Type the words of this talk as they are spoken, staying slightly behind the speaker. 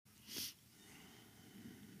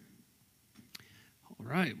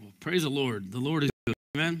Right. Well, praise the Lord. The Lord is good.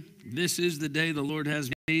 Amen. This is the day the Lord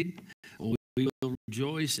has made. We will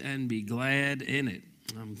rejoice and be glad in it.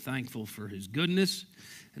 I'm thankful for his goodness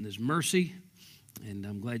and his mercy, and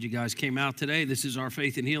I'm glad you guys came out today. This is our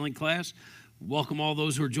Faith and Healing class. Welcome all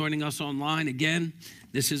those who are joining us online. Again,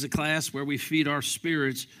 this is a class where we feed our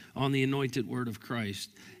spirits on the anointed word of Christ,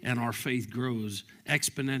 and our faith grows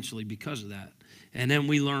exponentially because of that. And then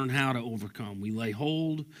we learn how to overcome. We lay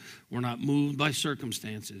hold. We're not moved by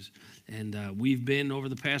circumstances. And we've been, over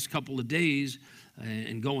the past couple of days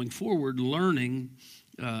and going forward, learning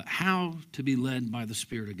how to be led by the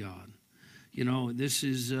Spirit of God. You know, this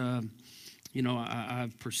is,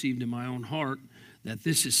 I've perceived in my own heart that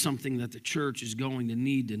this is something that the church is going to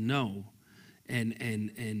need to know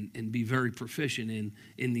and be very proficient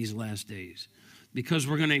in these last days. Because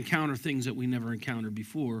we're going to encounter things that we never encountered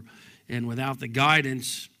before. And without the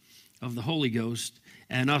guidance of the Holy Ghost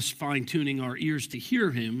and us fine-tuning our ears to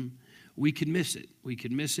hear him, we could miss it. We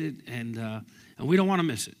could miss it, and we don't want to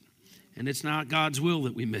miss it. And it's not God's will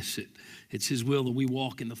that we miss it. It's his will that we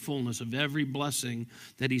walk in the fullness of every blessing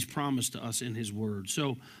that he's promised to us in his word.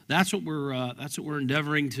 So that's what we're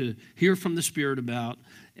endeavoring to hear from the Spirit about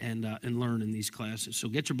and learn in these classes. So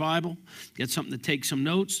get your Bible, get something to take some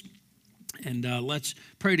notes, and let's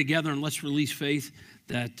pray together, and let's release faith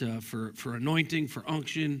that for anointing, for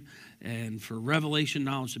unction, and for revelation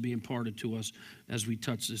knowledge to be imparted to us as we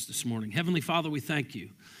touch this morning. Heavenly Father, we thank you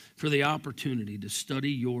for the opportunity to study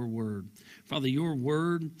your word. Father, your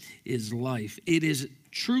word is life. It is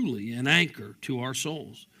truly an anchor to our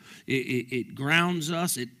souls. It grounds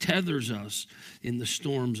us, it tethers us in the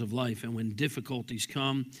storms of life. And when difficulties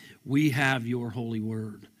come, we have your holy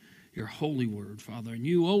word, Father, and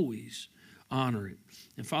you always honor it.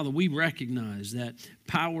 And Father, we recognize that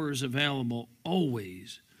power is available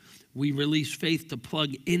always. We release faith to plug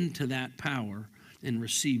into that power and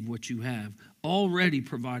receive what you have already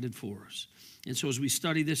provided for us. And so as we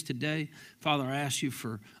study this today, Father, I ask you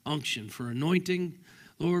for unction, for anointing,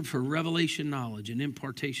 Lord, for revelation knowledge and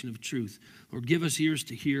impartation of truth. Lord, give us ears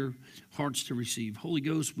to hear, hearts to receive. Holy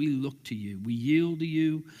Ghost, we look to you. We yield to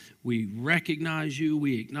you. We recognize you.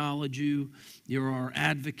 We acknowledge you. You're our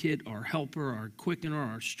advocate, our helper, our quickener,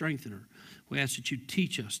 our strengthener. We ask that you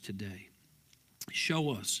teach us today.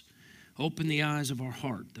 Show us. Open the eyes of our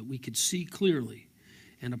heart that we could see clearly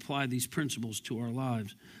and apply these principles to our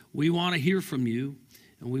lives. We want to hear from you,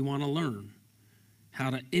 and we want to learn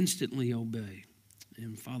how to instantly obey.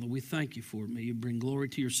 And Father, we thank you for it. May you bring glory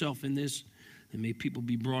to yourself in this, and may people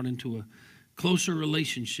be brought into a closer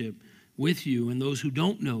relationship with you, and those who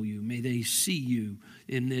don't know you, may they see you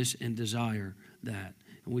in this and desire that.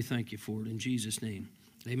 And we thank you for it in Jesus' name.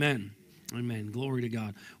 Amen. Amen. Glory to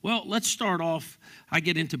God. Well, let's start off. I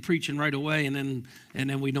get into preaching right away, and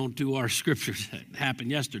then we don't do our scriptures that happened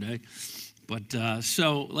yesterday. But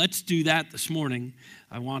so let's do that this morning.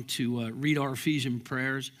 I want to read our Ephesian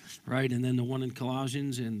prayers, right, and then the one in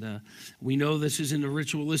Colossians. And we know this isn't a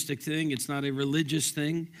ritualistic thing. It's not a religious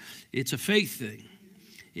thing. It's a faith thing.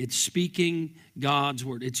 It's speaking God's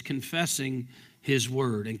word. It's confessing his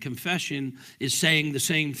word. And confession is saying the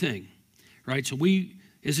same thing, right? So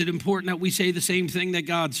is it important that we say the same thing that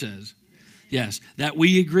God says? Yes, that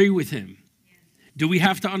we agree with him. Do we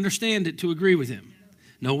have to understand it to agree with him?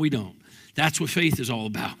 No, we don't. That's what faith is all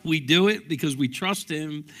about. We do it because we trust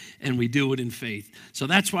him, and we do it in faith. So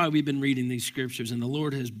that's why we've been reading these scriptures, and the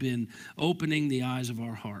Lord has been opening the eyes of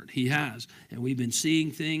our heart. He has, and we've been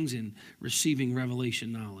seeing things and receiving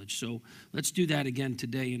revelation knowledge. So let's do that again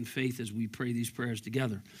today in faith as we pray these prayers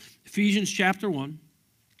together. Ephesians chapter 1,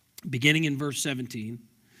 beginning in verse 17.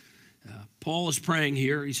 Paul is praying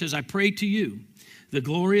here. He says, I pray to you, the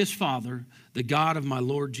glorious Father, the God of my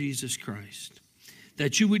Lord Jesus Christ,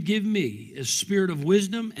 that you would give me a spirit of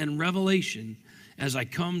wisdom and revelation as I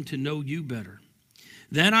come to know you better.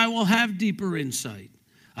 Then I will have deeper insight.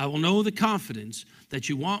 I will know the confidence that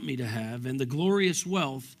you want me to have and the glorious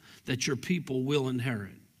wealth that your people will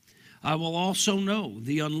inherit. I will also know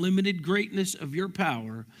the unlimited greatness of your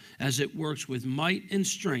power as it works with might and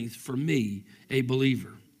strength for me, a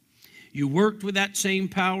believer. You worked with that same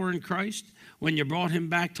power in Christ when you brought him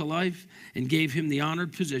back to life and gave him the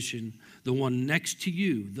honored position, the one next to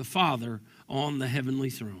you, the Father, on the heavenly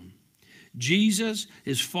throne. Jesus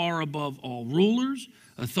is far above all rulers,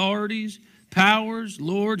 authorities, powers,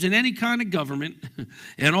 lords, and any kind of government,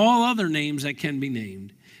 and all other names that can be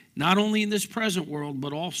named, not only in this present world,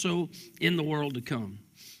 but also in the world to come.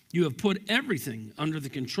 You have put everything under the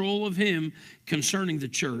control of him concerning the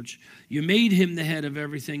church. You made him the head of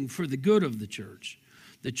everything for the good of the church.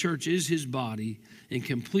 The church is his body and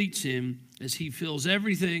completes him as he fills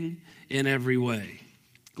everything in every way.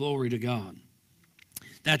 Glory to God.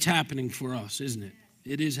 That's happening for us, isn't it?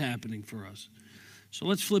 It is happening for us. So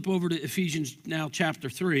let's flip over to Ephesians now, chapter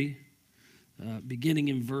 3, beginning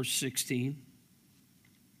in verse 16.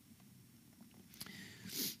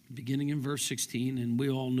 Beginning in verse 16, and we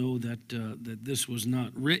all know that that this was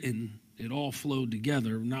not written. It all flowed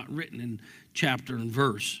together, not written in chapter and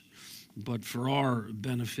verse, but for our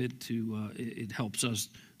benefit, it helps us.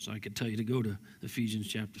 So I could tell you to go to Ephesians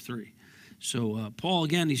chapter 3. So Paul,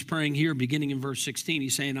 again, he's praying here, beginning in verse 16.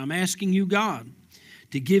 He's saying, I'm asking you, God,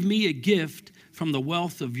 to give me a gift from the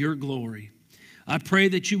wealth of your glory. I pray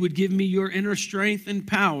that you would give me your inner strength and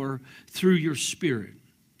power through your Spirit,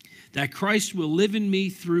 that Christ will live in me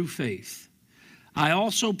through faith. I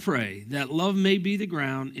also pray that love may be the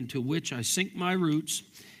ground into which I sink my roots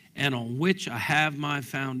and on which I have my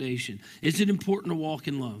foundation. Is it important to walk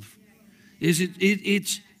in love? Is it?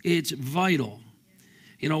 It's vital.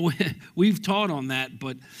 You know, we've taught on that,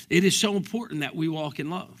 but it is so important that we walk in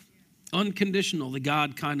love. Unconditional, the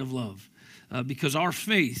God kind of love. Because our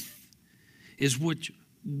faith is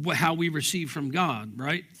how we receive from God,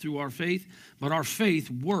 right? Through our faith. But our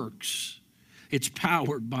faith works. It's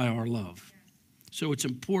powered by our love. So it's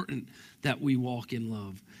important that we walk in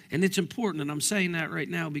love. And it's important, and I'm saying that right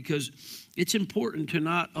now because it's important to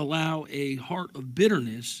not allow a heart of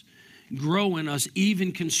bitterness grow in us,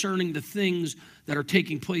 even concerning the things that are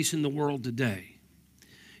taking place in the world today.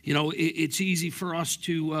 You know, it's easy for us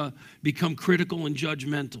to become critical and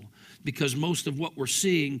judgmental because most of what we're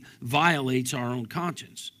seeing violates our own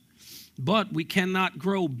conscience. But we cannot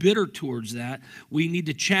grow bitter towards that. We need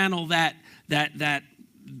to channel that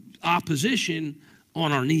opposition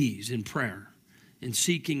on our knees in prayer and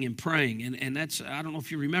seeking and praying. And that's, I don't know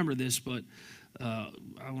if you remember this, but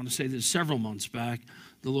I want to say this several months back.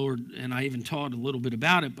 The Lord, and I even taught a little bit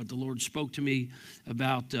about it, but the Lord spoke to me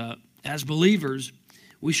about, as believers,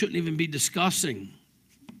 we shouldn't even be discussing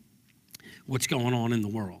what's going on in the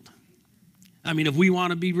world. I mean, if we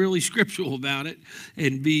want to be really scriptural about it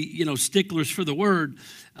and be, sticklers for the word,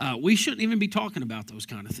 we shouldn't even be talking about those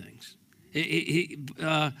kind of things.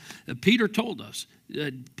 Peter told us,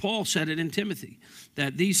 Paul said it in Timothy,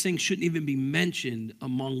 that these things shouldn't even be mentioned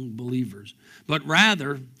among believers, but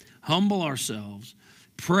rather humble ourselves,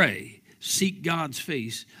 pray, seek God's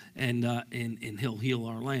face, and He'll heal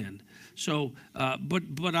our land. So,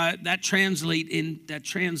 that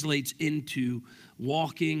translates into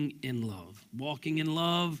walking in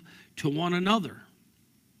love to one another.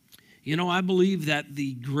 You know, I believe that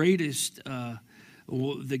the greatest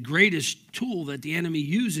tool that the enemy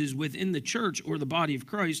uses within the church or the body of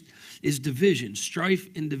Christ is division, strife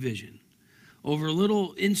and division over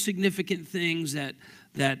little insignificant things that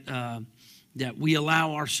we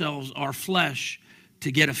allow our flesh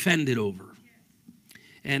to get offended over.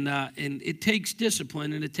 And it takes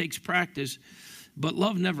discipline and it takes practice, but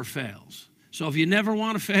love never fails. So if you never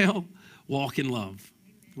want to fail, walk in love.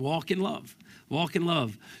 Walk in love. Walk in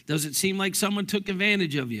love. Does it seem like someone took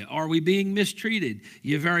advantage of you? Are we being mistreated?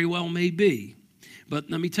 You very well may be.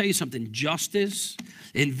 But let me tell you something. Justice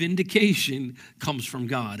and vindication comes from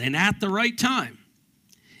God. And at the right time,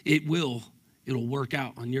 it'll work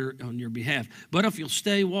out on your behalf. But if you'll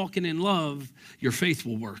stay walking in love, your faith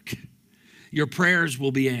will work. Your prayers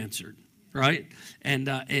will be answered, right? And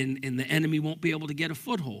the enemy won't be able to get a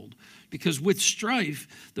foothold. Because with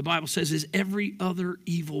strife, the Bible says, is every other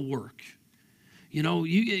evil work. You know,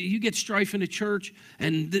 you get strife in a church,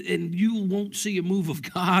 and you won't see a move of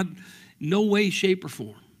God, no way, shape, or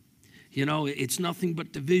form. You know, it's nothing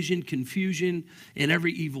but division, confusion, and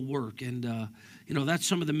every evil work. And, that's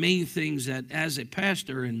some of the main things that as a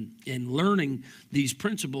pastor and learning these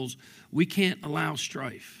principles, we can't allow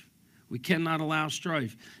strife. We cannot allow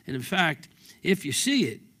strife. And in fact, if you see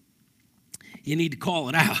it, you need to call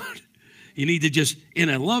it out. You need to just, in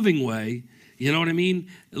a loving way, you know what I mean?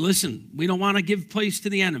 Listen, we don't want to give place to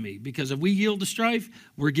the enemy, because if we yield to strife,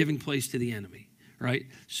 we're giving place to the enemy, right?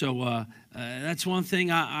 So that's one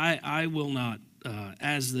thing I will not,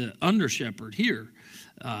 as the under shepherd here,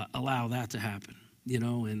 allow that to happen,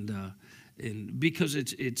 and because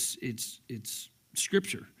it's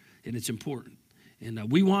scripture and it's important,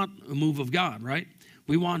 and we want a move of God, right?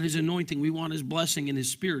 We want His anointing. We want His blessing and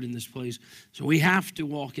His Spirit in this place. So we have to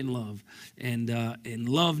walk in love. And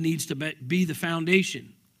love needs to be the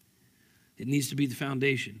foundation. It needs to be the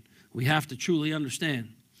foundation. We have to truly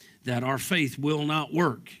understand that our faith will not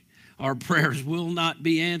work. Our prayers will not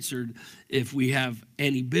be answered if we have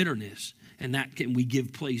any bitterness. And we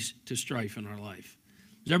give place to strife in our life.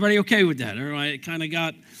 Is everybody okay with that? Everybody kind of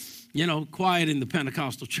got, quiet in the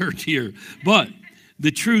Pentecostal church here. But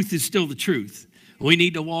the truth is still the truth. We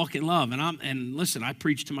need to walk in love. And listen, I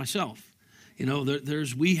preach to myself. You know,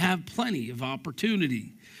 we have plenty of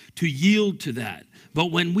opportunity to yield to that.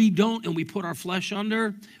 But when we don't and we put our flesh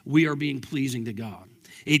under, we are being pleasing to God.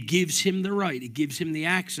 It gives him the right. It gives him the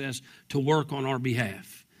access to work on our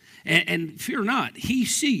behalf. And fear not, he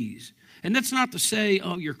sees. And that's not to say,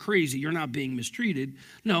 oh, you're crazy, you're not being mistreated.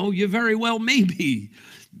 No, you very well may be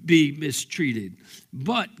mistreated.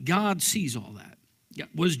 But God sees all that.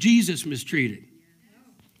 Was Jesus mistreated?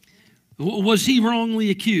 Was he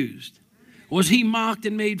wrongly accused? Was he mocked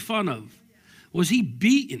and made fun of? Was he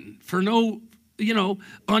beaten for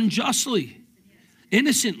unjustly?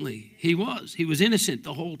 Innocently, he was. He was innocent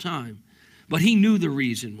the whole time. But he knew the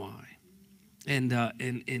reason why. And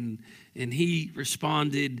he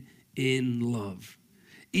responded in love.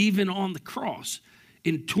 Even on the cross,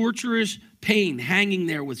 in torturous pain, hanging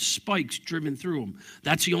there with spikes driven through him.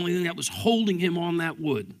 That's the only thing that was holding him on that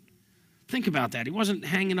wood. Think about that. He wasn't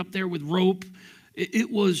hanging up there with rope. It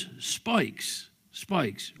was spikes,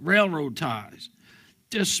 railroad ties,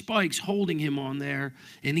 just spikes holding him on there.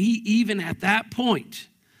 And he, even at that point,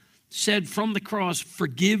 said from the cross,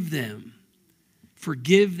 forgive them, for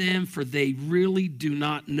they really do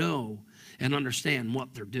not know and understand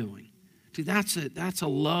what they're doing. See, that's a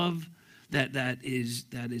love that is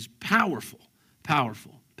powerful.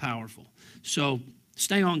 So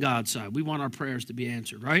stay on God's side. We want our prayers to be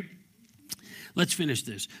answered, right? Let's finish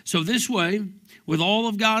this. So this way, with all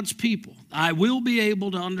of God's people, I will be able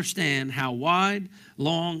to understand how wide,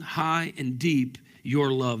 long, high, and deep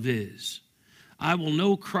your love is. I will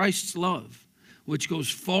know Christ's love, which goes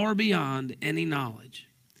far beyond any knowledge.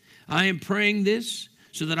 I am praying this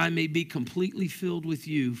so that I may be completely filled with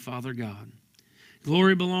you, Father God.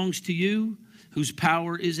 Glory belongs to you, whose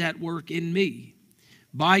power is at work in me.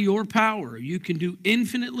 By your power, you can do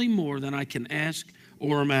infinitely more than I can ask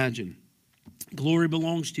or imagine. Glory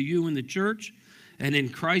belongs to you in the church and in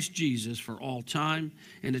Christ Jesus for all time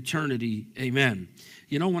and eternity. Amen.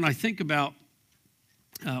 You know, when I think about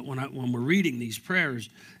when we're reading these prayers,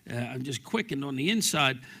 I'm just quickened on the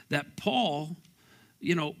inside that Paul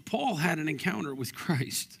had an encounter with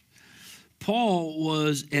Christ. Paul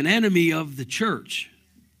was an enemy of the church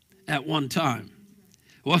at one time,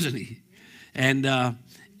 wasn't he?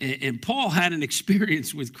 And Paul had an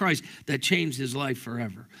experience with Christ that changed his life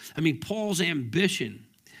forever. I mean, Paul's ambition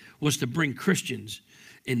was to bring Christians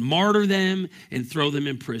and martyr them and throw them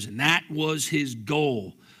in prison. That was his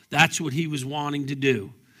goal. That's what he was wanting to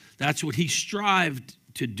do. That's what he strived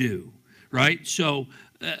to do, right? So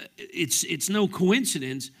it's no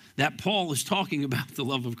coincidence that Paul is talking about the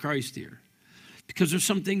love of Christ here, because there's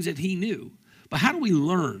some things that he knew. But how do we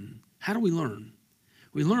learn? How do we learn?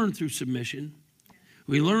 We learn through submission.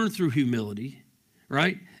 We learn through humility,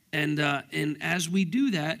 right? And as we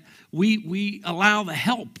do that, we allow the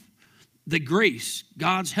help, the grace,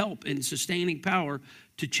 God's help and sustaining power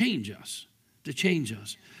to change us,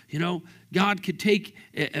 You know, God could take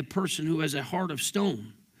a person who has a heart of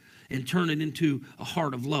stone and turn it into a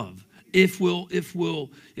heart of love if we'll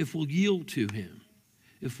yield to him,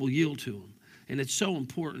 And it's so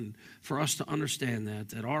important for us to understand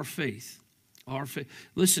that our faith,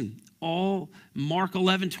 listen, all Mark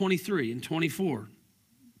 11:23 and 24.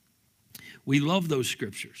 We love those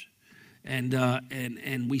scriptures,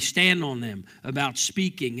 and we stand on them about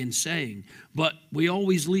speaking and saying. But we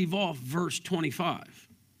always leave off verse 25,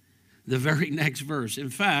 the very next verse. In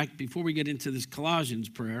fact, before we get into this Colossians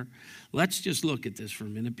prayer, let's just look at this for a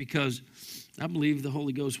minute, because I believe the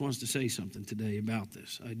Holy Ghost wants to say something today about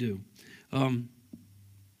this. I do.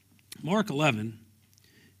 Mark 11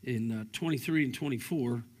 in 23 and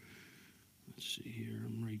 24. Let's see here.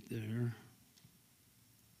 I'm right there.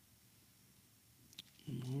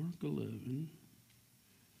 Mark 11.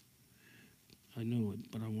 I know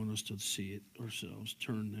it, but I want us to see it ourselves.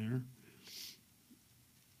 Turn there.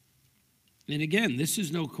 And again, this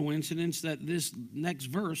is no coincidence that this next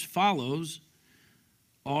verse follows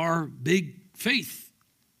our big faith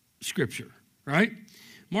scripture, right?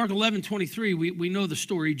 Mark 11:23, we know the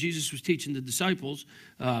story. Jesus was teaching the disciples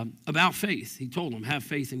about faith. He told them, have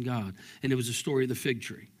faith in God. And it was a story of the fig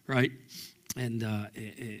tree, right? And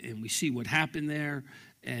we see what happened there.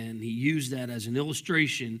 And he used that as an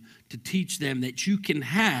illustration to teach them that you can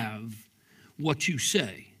have what you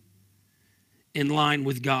say in line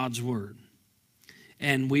with God's word.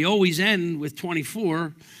 And we always end with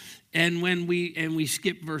 24, and we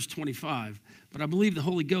skip verse 25. But I believe the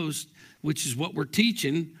Holy Ghost, which is what we're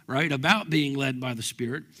teaching, right, about being led by the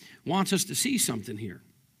Spirit, wants us to see something here.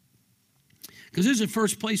 Because this is the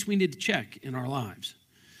first place we need to check in our lives.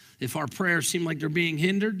 If our prayers seem like they're being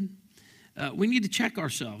hindered, we need to check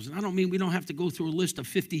ourselves. And I don't mean we don't have to go through a list of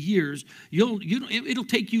 50 years. It'll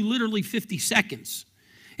take you literally 50 seconds.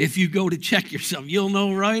 If you go to check yourself, you'll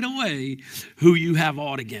know right away who you have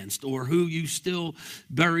aught against, or who you still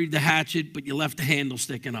buried the hatchet, but you left the handle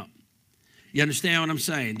sticking up. You understand what I'm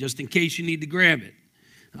saying? Just in case you need to grab it.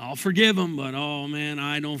 I'll forgive them, but oh man,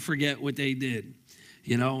 I don't forget what they did.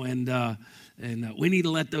 And we need to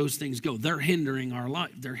let those things go. They're hindering our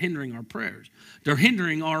life. They're hindering our prayers. They're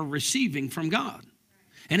hindering our receiving from God.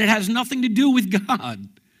 And it has nothing to do with God.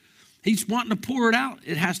 He's wanting to pour it out.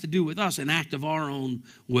 It has to do with us, an act of our own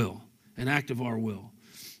will, an act of our will.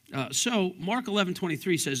 So Mark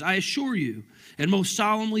 11:23 says, I assure you and most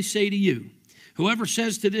solemnly say to you, whoever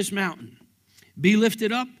says to this mountain, be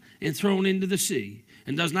lifted up and thrown into the sea,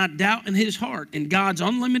 and does not doubt in his heart in God's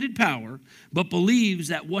unlimited power, but believes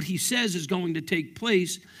that what he says is going to take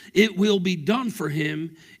place, it will be done for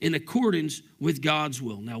him in accordance with God's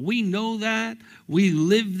will. Now, we know that, we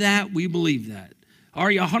live that, we believe that. Are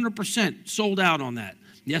you 100% sold out on that?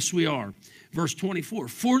 Yes, we are. Verse 24,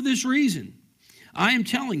 for this reason, I am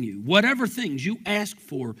telling you, whatever things you ask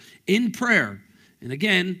for in prayer, and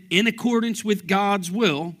again, in accordance with God's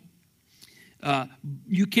will,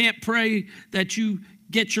 you can't pray that you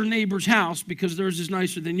get your neighbor's house because theirs is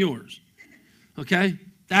nicer than yours. Okay?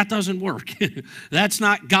 That doesn't work. That's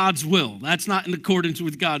not God's will. That's not in accordance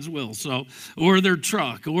with God's will. So, or their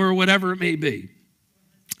truck, or whatever it may be.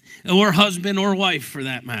 Or husband or wife for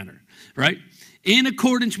that matter. Right? In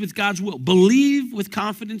accordance with God's will. Believe with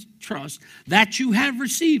confidence, trust that you have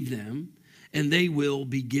received them, and they will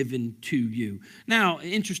be given to you. Now,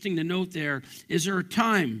 interesting to note there, is there a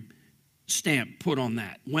time stamp put on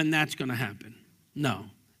that, when that's going to happen? No,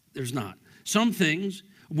 there's not. Some things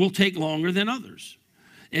will take longer than others.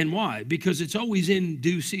 And why? Because it's always in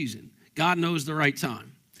due season. God knows the right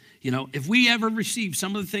time. You know, if we ever receive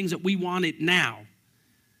some of the things that we wanted now,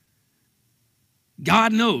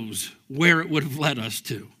 God knows where it would have led us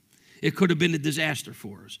to. It could have been a disaster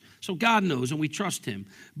for us. So God knows, and we trust him.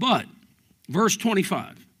 But verse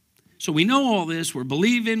 25. So we know all this. We're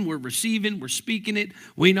believing, we're receiving, we're speaking it.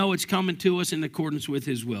 We know it's coming to us in accordance with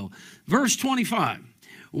his will. Verse 25.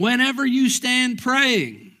 Whenever you stand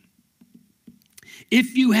praying,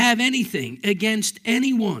 if you have anything against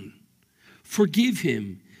anyone, forgive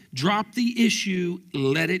him. Drop the issue,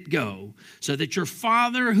 let it go, so that your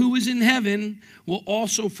Father who is in heaven will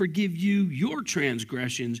also forgive you your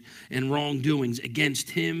transgressions and wrongdoings against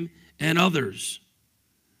him and others.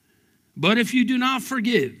 But if you do not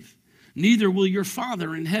forgive, neither will your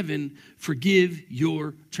Father in heaven forgive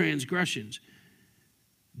your transgressions.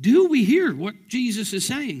 Do we hear what Jesus is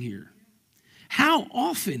saying here? How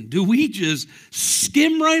often do we just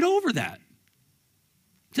skim right over that?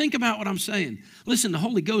 Think about what I'm saying. Listen, the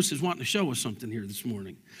Holy Ghost is wanting to show us something here this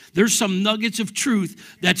morning. There's some nuggets of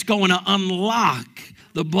truth that's going to unlock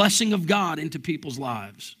the blessing of God into people's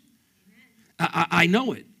lives. I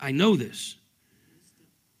know it. I know this.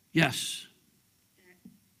 Yes.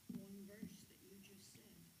 That one verse that you just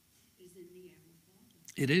said is in the Our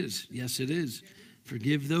Father. It is. Yes, it is.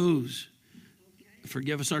 Forgive those. Okay.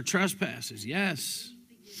 Forgive us our trespasses. Yes.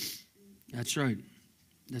 That's right.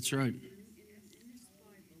 That's right.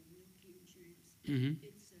 Mm-hmm.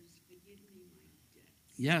 It says, forgive me my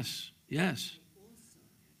debts. Yes, yes. I also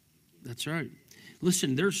have forgiven. That's right.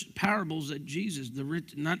 Listen, there's parables that Jesus, the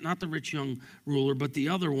rich, not the rich young ruler, but the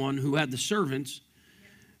other one who had the servants,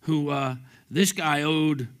 who this guy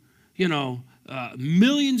owed,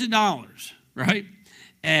 millions of dollars, right?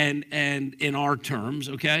 And in our terms,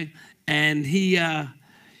 okay? And he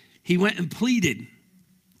went and pleaded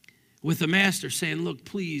with the master, saying, look,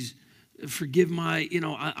 please, forgive my,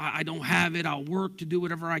 I don't have it. I'll work to do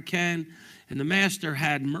whatever I can. And the master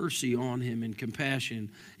had mercy on him and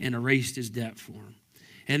compassion and erased his debt for him.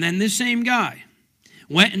 And then this same guy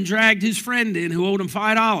went and dragged his friend in who owed him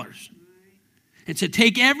 $5 and said,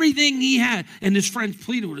 take everything he had. And his friend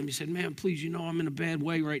pleaded with him. He said, man, please, I'm in a bad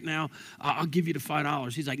way right now. I'll give you the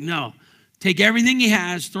 $5. He's like, no, take everything he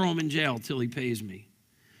has, throw him in jail till he pays me.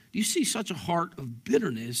 Do you see such a heart of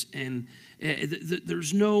bitterness? And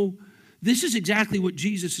this is exactly what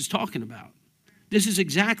Jesus is talking about. This is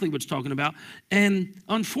exactly what's talking about. And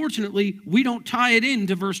unfortunately, we don't tie it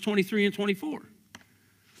into verse 23 and 24.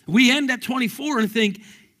 We end at 24 and think,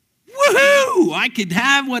 woohoo, I could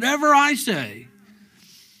have whatever I say.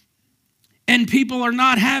 And people are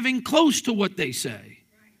not having close to what they say.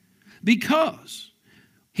 Because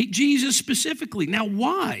Jesus specifically. Now,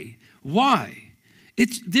 why? Why?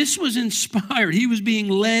 This was inspired. He was being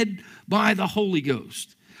led by the Holy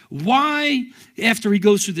Ghost. Why, after he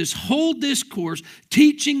goes through this whole discourse,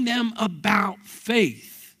 teaching them about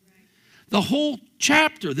faith, The whole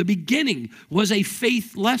chapter, the beginning, was a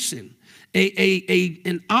faith lesson,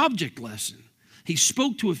 an object lesson. He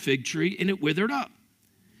spoke to a fig tree and it withered up.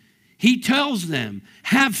 He tells them,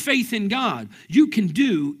 have faith in God. You can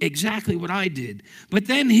do exactly what I did. But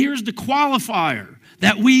then here's the qualifier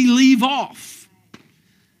that we leave off.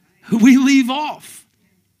 We leave off.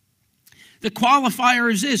 The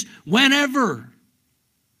qualifier is this: whenever.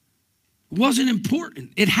 Wasn't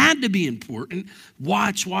important. It had to be important.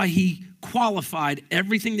 Watch why he qualified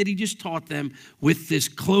everything that he just taught them with this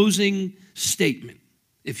closing statement,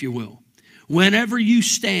 if you will. Whenever you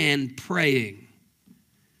stand praying,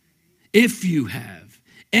 if you have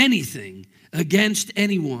anything against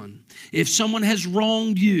anyone, if someone has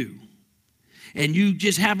wronged you and you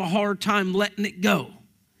just have a hard time letting it go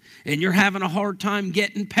and you're having a hard time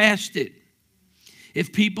getting past it,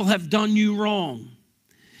 if people have done you wrong,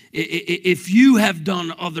 if you have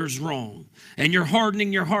done others wrong and you're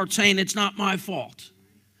hardening your heart saying it's not my fault,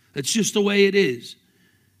 it's just the way it is.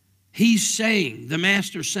 He's saying, the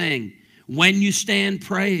master's saying, when you stand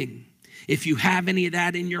praying, if you have any of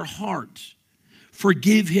that in your heart,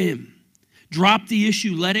 forgive him. Drop the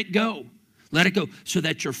issue, let it go. Let it go so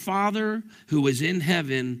that your Father who is in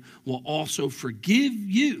heaven will also forgive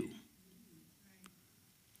you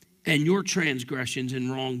and your transgressions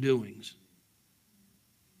and wrongdoings.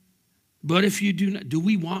 But if you do not, do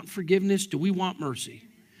we want forgiveness? Do we want mercy?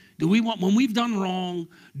 Do we want, when we've done wrong,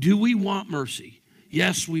 do we want mercy?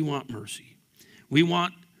 Yes, we want mercy. We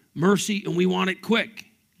want mercy and we want it quick,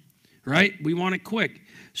 right? We want it quick.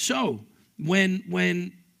 So when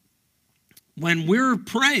we're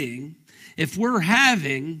praying, if we're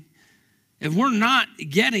not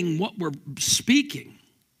getting what we're speaking,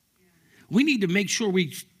 we need to make sure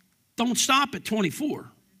we don't stop at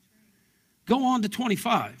 24. Go on to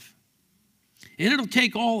 25. And it'll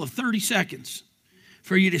take all of 30 seconds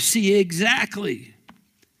for you to see exactly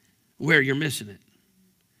where you're missing it.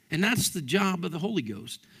 And that's the job of the Holy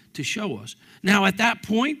Ghost, to show us. Now, at that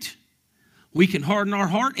point, we can harden our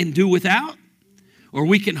heart and do without, or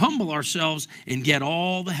we can humble ourselves and get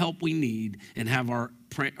all the help we need and have our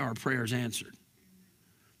prayers answered.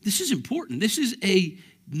 This is important. This is a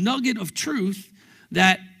nugget of truth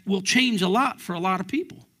that will change a lot for a lot of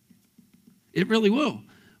people. It really will.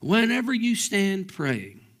 Whenever you stand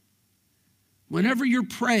praying, whenever you're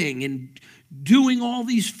praying and doing all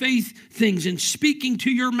these faith things and speaking to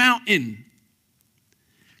your mountain,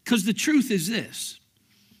 because the truth is this: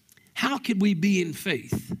 how could we be in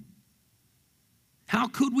faith? How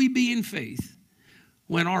could we be in faith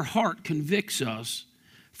when our heart convicts us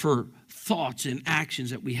for thoughts and actions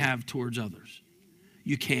that we have towards others?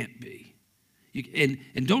 You can't be.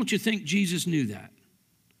 And don't you think Jesus knew that?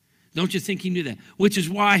 Don't you think he knew that? Which is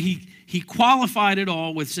why he qualified it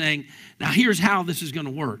all with saying, now here's how this is going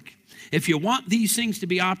to work. If you want these things to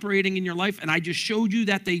be operating in your life, and I just showed you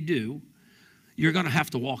that they do, you're going to have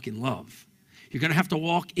to walk in love. You're going to have to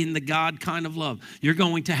walk in the God kind of love. You're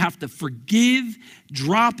going to have to forgive,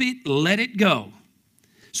 drop it, let it go,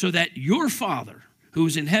 so that your Father who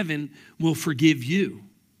is in heaven will forgive you.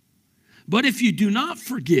 But if you do not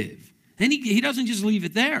forgive, and he doesn't just leave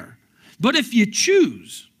it there, but if you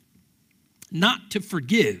choose not to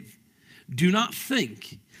forgive, do not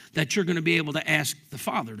think that you're going to be able to ask the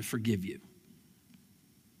Father to forgive you.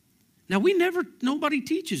 Now, nobody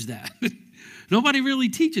teaches that. Nobody really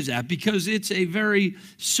teaches that, because it's a very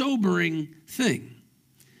sobering thing.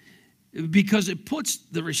 Because it puts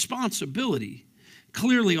the responsibility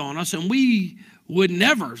clearly on us, and we would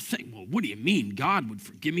never think, well, what do you mean God would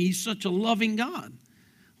forgive me? He's such a loving God.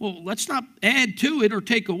 Well, let's not add to it or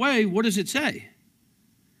take away. What does it say?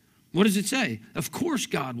 What does it say? Of course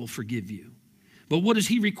God will forgive you. But what does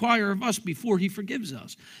he require of us before he forgives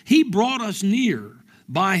us? He brought us near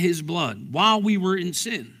by his blood while we were in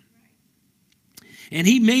sin. And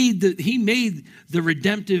he made the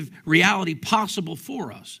redemptive reality possible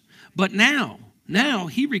for us. But now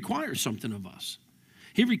he requires something of us.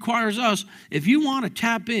 He requires us, if you want to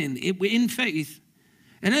tap in faith,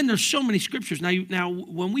 and then there's so many scriptures. Now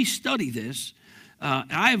when we study this,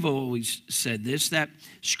 I've always said this, that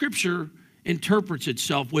Scripture interprets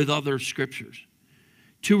itself with other scriptures.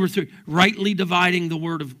 2 or 3, rightly dividing the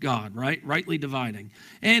Word of God, right? Rightly dividing.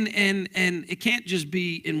 And it can't just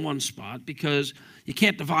be in one spot, because you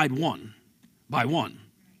can't divide one by one,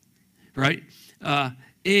 right?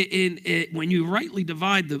 When you rightly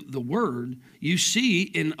divide the Word, you see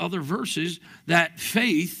in other verses that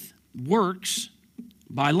faith works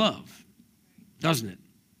by love, doesn't it?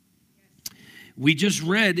 We just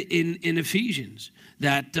read in Ephesians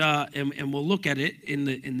that, and we'll look at it in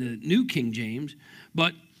the New King James,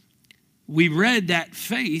 but we read that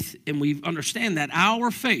faith, and we understand that our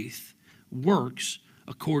faith works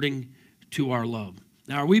according to our love.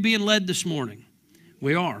 Now, are we being led this morning?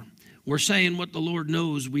 We are. We're saying what the Lord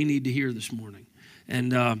knows we need to hear this morning.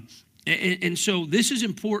 And so this is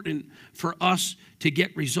important for us to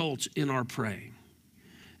get results in our praying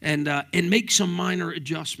and make some minor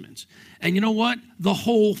adjustments. And you know what? The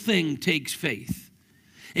whole thing takes faith.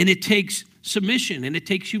 And it takes submission and it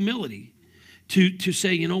takes humility to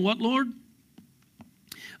say, you know what, Lord?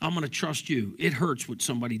 I'm going to trust you. It hurts what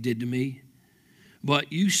somebody did to me.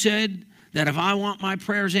 But you said that if I want my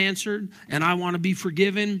prayers answered and I want to be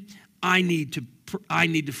forgiven, I need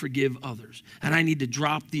to forgive others. And I need to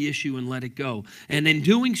drop the issue and let it go. And in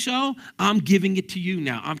doing so, I'm giving it to you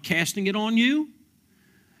now. I'm casting it on you.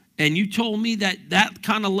 And you told me that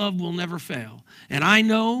kind of love will never fail. And I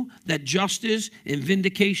know that justice and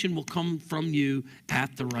vindication will come from you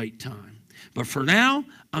at the right time. But for now,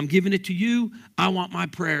 I'm giving it to you. I want my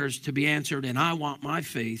prayers to be answered, and I want my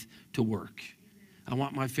faith to work. I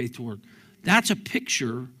want my faith to work. That's a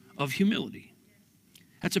picture of humility.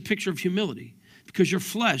 That's a picture of humility, because your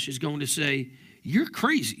flesh is going to say, you're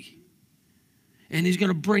crazy. And he's going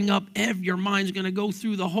to bring up, your mind's going to go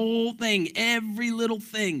through the whole thing, every little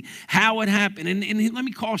thing, how it happened. And let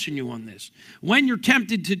me caution you on this. When you're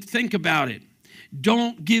tempted to think about it,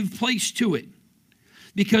 don't give place to it.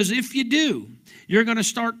 Because if you do, you're going to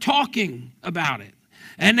start talking about it.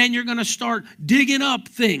 And then you're going to start digging up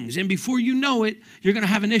things. And before you know it, you're going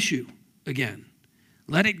to have an issue again.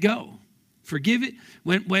 Let it go. Forgive it.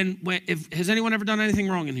 Has anyone ever done anything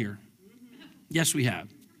wrong in here? Yes, we have.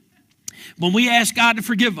 When we ask God to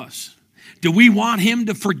forgive us, do we want him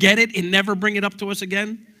to forget it and never bring it up to us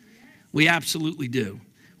again? We absolutely do.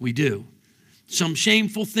 We do. Some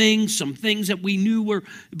shameful things, some things that we knew were,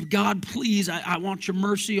 God, please, I want your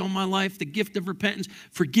mercy on my life, the gift of repentance.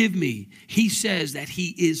 Forgive me. He says that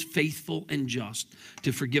he is faithful and just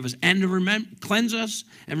to forgive us and to cleanse us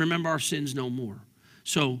and remember our sins no more.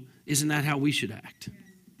 So isn't that how we should act?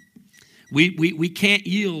 We can't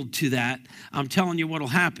yield to that. I'm telling you what will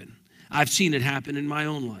happen. I've seen it happen in my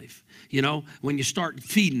own life. You know, when you start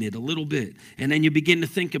feeding it a little bit and then you begin to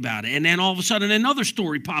think about it. And then all of a sudden another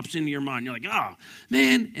story pops into your mind. You're like, oh,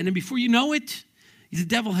 man. And then before you know it, the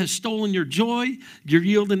devil has stolen your joy. You're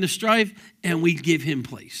yielding to strife, and we give him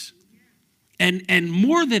place. And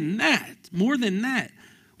more than that,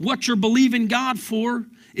 what you're believing God for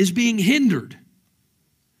is being hindered.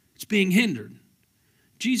 It's being hindered.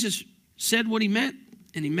 Jesus said what he meant,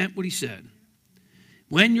 and he meant what he said.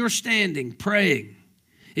 When you're standing, praying,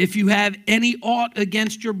 if you have any aught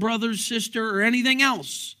against your brother, sister, or anything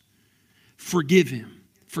else, forgive him.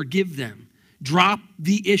 Forgive them. Drop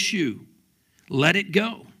the issue. Let it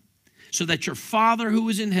go. So that your Father who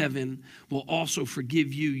is in heaven will also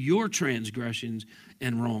forgive you your transgressions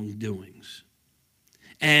and wrongdoings.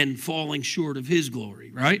 And falling short of his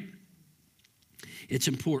glory, right? It's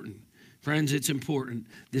important. Friends, it's important.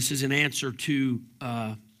 This is an answer to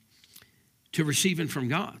receiving from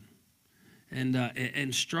God.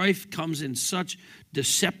 And strife comes in such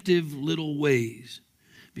deceptive little ways,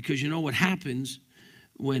 because you know what happens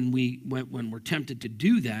when we're tempted to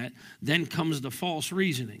do that. Then comes the false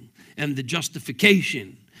reasoning and the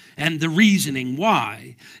justification and the reasoning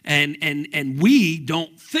why, and we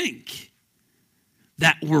don't think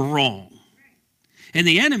that we're wrong. And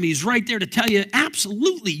the enemy's right there to tell you,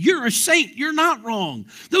 absolutely, you're a saint. You're not wrong.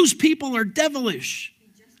 Those people are devilish.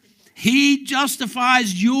 He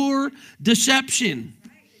justifies your deception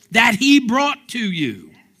that he brought to you.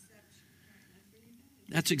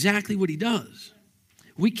 That's exactly what he does.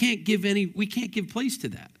 We can't give place to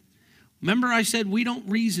that. Remember I said we don't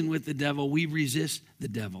reason with the devil, we resist the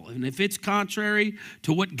devil. And if it's contrary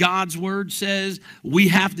to what God's word says, we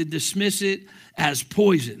have to dismiss it as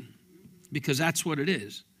poison, because that's what it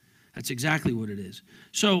is. That's exactly what it is.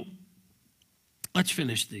 So let's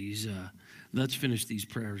finish these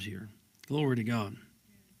prayers here. Glory to God.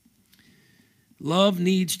 Love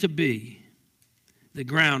needs to be the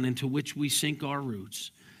ground into which we sink our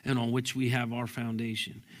roots and on which we have our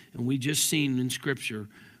foundation. And we just seen in Scripture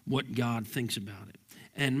what God thinks about it.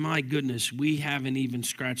 And my goodness, we haven't even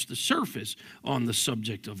scratched the surface on the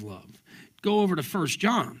subject of love. Go over to 1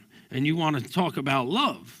 John and you want to talk about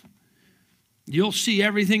love. You'll see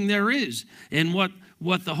everything there is and what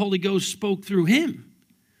the Holy Ghost spoke through him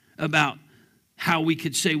about how we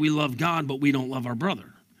could say we love God, but we don't love our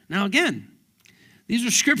brother. Now, again, these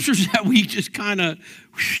are scriptures that we just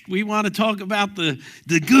we want to talk about the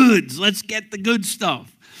goods. Let's get the good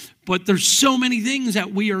stuff. But there's so many things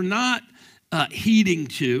that we are not heeding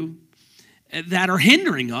to that are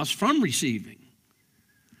hindering us from receiving.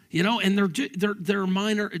 You know, and they're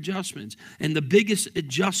minor adjustments. And the biggest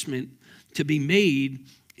adjustment to be made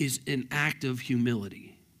is an act of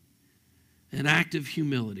humility. An act of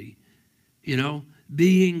humility. You know,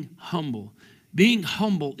 being humble. Being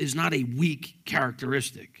humble is not a weak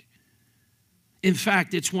characteristic. In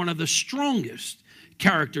fact, it's one of the strongest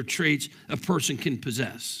character traits a person can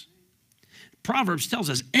possess. Proverbs tells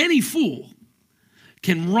us any fool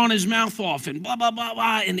can run his mouth off and blah, blah, blah,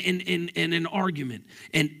 blah, and an argument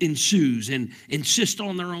and ensues and insist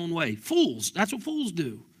on their own way. Fools, that's what fools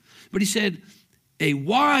do. But he said, a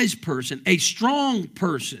wise person, a strong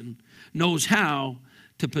person knows how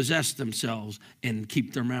to possess themselves and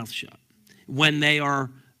keep their mouth shut when they are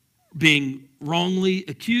being wrongly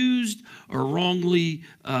accused or wrongly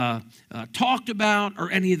talked about or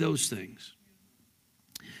any of those things.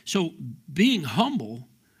 So being humble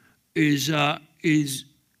is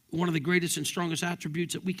one of the greatest and strongest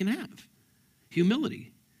attributes that we can have.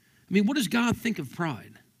 Humility. I mean, what does God think of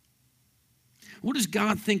pride? What does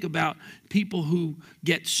God think about people who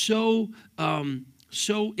get so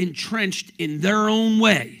entrenched in their own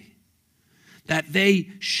way that they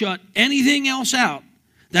shut anything else out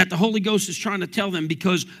that the Holy Ghost is trying to tell them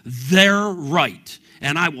because they're right?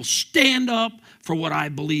 And I will stand up for what I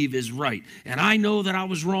believe is right. And I know that I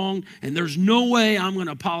was wrong, and there's no way I'm going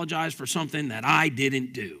to apologize for something that I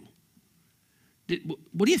didn't do.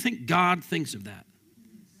 What do you think God thinks of that?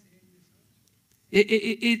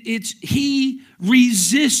 He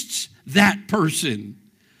resists that person.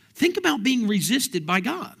 Think about being resisted by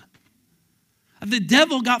God. The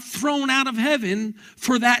devil got thrown out of heaven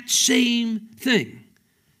for that same thing.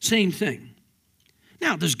 Same thing.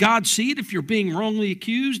 Now, does God see it if you're being wrongly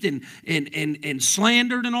accused and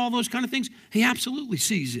slandered and all those kind of things? He absolutely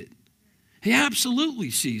sees it. He absolutely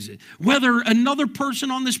sees it. Whether another person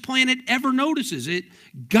on this planet ever notices it,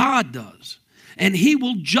 God does. And he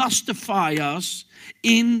will justify us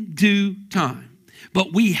in due time.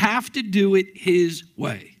 But we have to do it his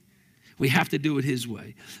way. We have to do it his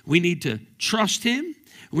way. We need to trust him.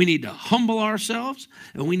 We need to humble ourselves,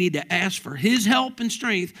 and we need to ask for his help and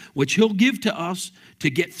strength, which he'll give to us to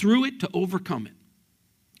get through it, to overcome it.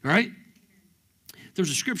 All right? There's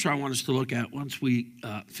a scripture I want us to look at once we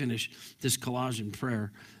finish this Colossian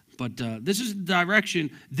prayer. But this is the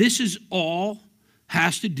direction. This is all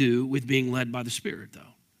has to do with being led by the Spirit,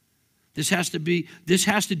 though. This has to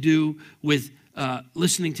do with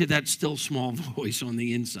listening to that still small voice on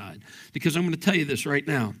the inside. Because I'm going to tell you this right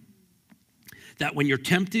now. That when you're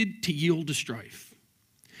tempted to yield to strife,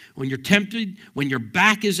 when you're tempted, when your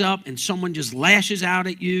back is up and someone just lashes out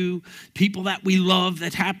at you, people that we love,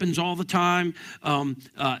 that happens all the time.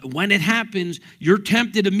 When it happens, you're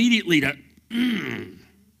tempted immediately to and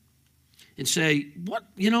say, what,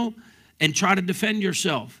 and try to defend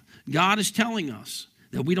yourself. God is telling us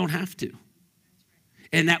that we don't have to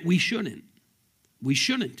and that we shouldn't. We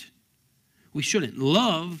shouldn't. We shouldn't.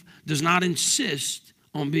 Love does not insist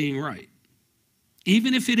on being right.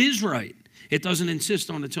 Even if it is right, it doesn't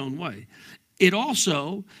insist on its own way. It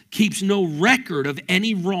also keeps no record of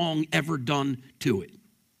any wrong ever done to it.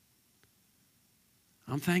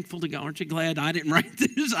 I'm thankful to God. Aren't you glad I didn't write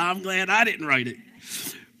this? I'm glad I didn't write it.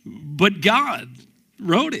 But God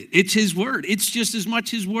wrote it. It's his word. It's just as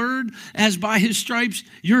much his word as by his stripes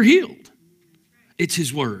you're healed. It's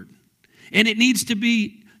his word. And it needs to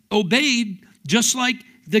be obeyed just like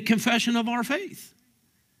the confession of our faith.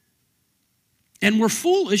 And we're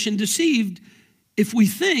foolish and deceived if we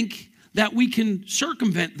think that we can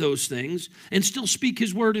circumvent those things and still speak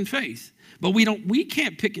his word in faith. But we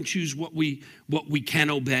can't pick and choose what we can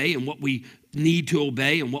obey and what we need to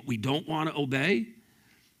obey and what we don't want to obey.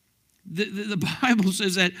 The Bible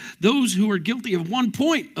says that those who are guilty of one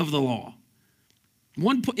point of the law,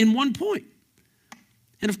 in one point.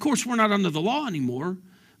 And of course, we're not under the law anymore,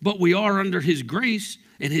 but we are under his grace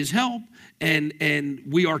and his help, and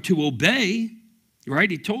we are to obey.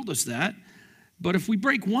 Right? He told us that. But if we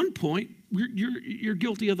break one point, you're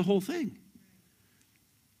guilty of the whole thing.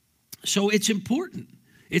 So it's important.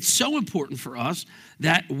 It's so important for us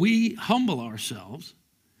that we humble ourselves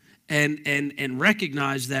and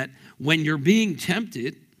recognize that when you're being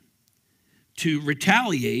tempted to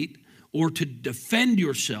retaliate or to defend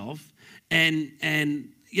yourself, and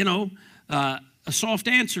a soft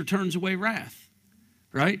answer turns away wrath,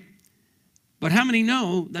 right? But how many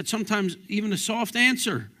know that sometimes even a soft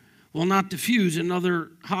answer will not diffuse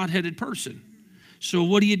another hot-headed person? So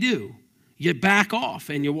what do? You back off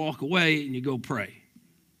and you walk away and you go pray.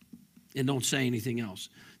 And don't say anything else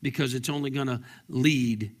because it's only going to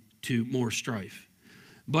lead to more strife.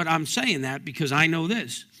 But I'm saying that because I know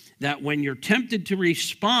this, that when you're tempted to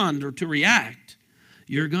respond or to react,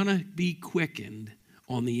 you're going to be quickened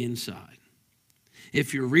on the inside.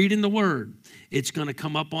 If you're reading the word, it's going to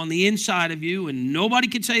come up on the inside of you, and nobody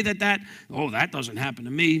can say that doesn't happen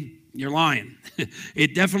to me. You're lying.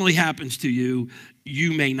 It definitely happens to you.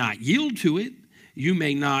 You may not yield to it. You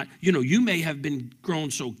may not, you may have been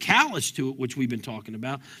grown so callous to it, which we've been talking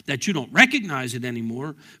about, that you don't recognize it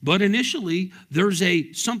anymore. But initially, there's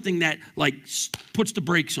something that like puts the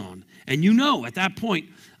brakes on. And at that point,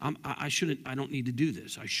 I don't need to do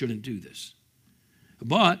this. I shouldn't do this.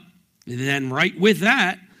 But then right with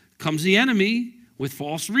that comes the enemy with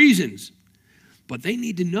false reasons. But they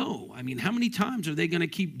need to know. I mean, how many times are they going to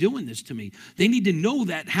keep doing this to me? They need to know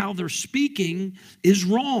that how they're speaking is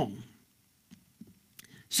wrong.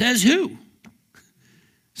 Says who?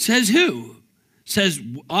 Says who? Says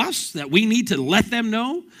us, that we need to let them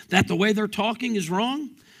know that the way they're talking is wrong?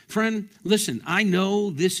 Friend, listen, I know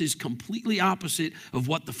this is completely opposite of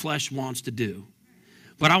what the flesh wants to do.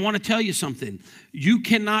 But I want to tell you something. You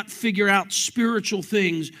cannot figure out spiritual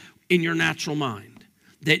things in your natural mind.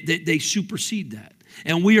 They supersede that.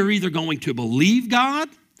 And we are either going to believe God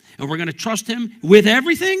and we're going to trust him with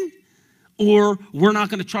everything, or we're not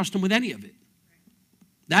going to trust him with any of it.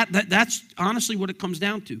 That's honestly what it comes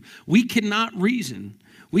down to. We cannot reason.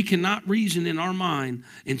 We cannot reason in our mind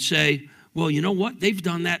and say, well, you know what? They've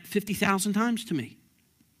done that 50,000 times to me.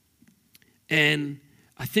 And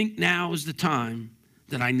I think now is the time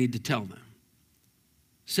that I need to tell them.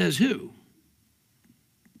 Says who?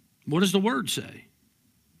 What does the word say?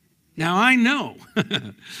 Now I know.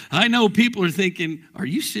 I know people are thinking, are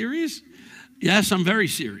you serious? Yes, I'm very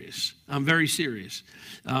serious. I'm very serious.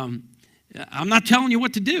 I'm not telling you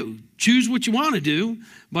what to do. Choose what you want to do,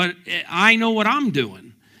 but I know what I'm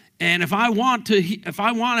doing. And if I want to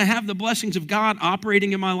have the blessings of God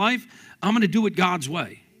operating in my life, I'm going to do it God's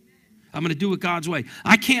way. I'm going to do it God's way.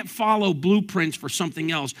 I can't follow blueprints for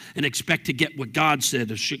something else and expect to get what God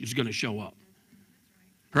said is going to show up.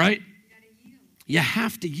 Right? You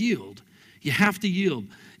have to yield. You have to yield.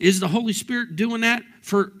 Is the Holy Spirit doing that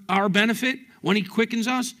for our benefit when he quickens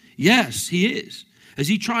us? Yes, he is. Is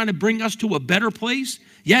he trying to bring us to a better place?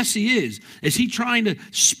 Yes, he is. Is he trying to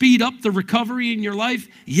speed up the recovery in your life?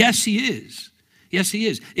 Yes, he is. Yes, he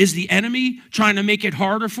is. Is the enemy trying to make it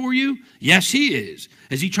harder for you? Yes, he is.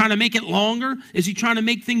 Is he trying to make it longer? Is he trying to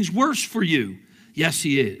make things worse for you? Yes,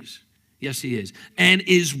 he is. Yes, he is. And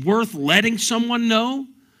is worth letting someone know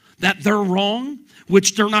that they're wrong,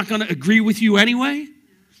 which they're not going to agree with you anyway,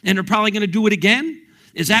 and they're probably going to do it again?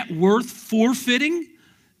 Is that worth forfeiting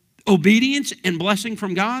obedience and blessing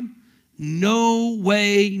from God? No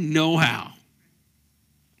way, no how.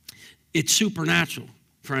 It's supernatural,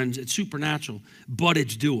 friends. It's supernatural, but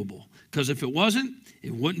it's doable. Because if it wasn't,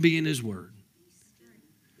 it wouldn't be in his word.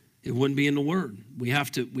 It wouldn't be in the word. We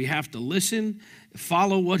have to listen,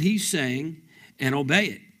 follow what he's saying, and obey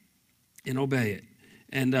it. And obey it.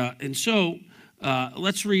 And so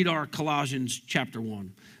let's read our Colossians chapter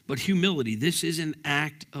 1. But humility, this is an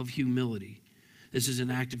act of humility. This is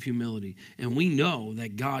an act of humility. And we know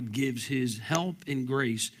that God gives his help and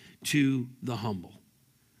grace to the humble.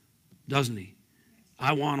 Doesn't he?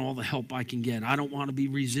 I want all the help I can get. I don't want to be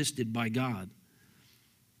resisted by God.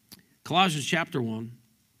 Colossians chapter 1,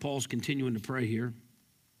 Paul's continuing to pray here.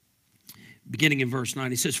 Beginning in verse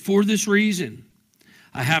 9, he says, "For this reason,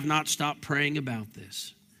 I have not stopped praying about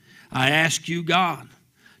this. I ask you, God,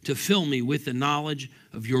 to fill me with the knowledge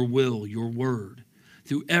of your will, your word,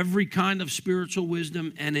 through every kind of spiritual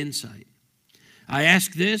wisdom and insight. I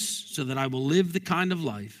ask this so that I will live the kind of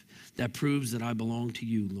life that proves that I belong to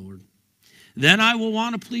you, Lord. Then I will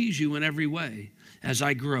want to please you in every way as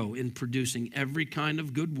I grow in producing every kind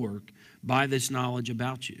of good work by this knowledge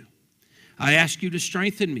about you. I ask you to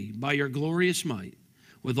strengthen me by your glorious might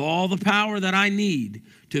with all the power that I need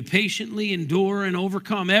to patiently endure and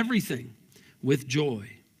overcome everything with joy.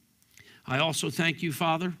 I also thank you,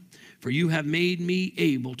 Father, for you have made me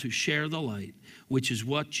able to share the light, which is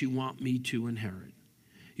what you want me to inherit.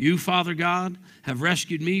 You, Father God, have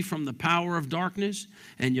rescued me from the power of darkness,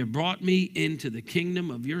 and you brought me into the kingdom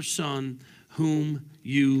of your Son, whom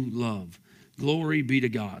you love. Glory be to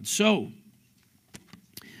God." So,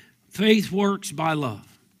 faith works by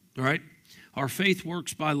love, all right? Our faith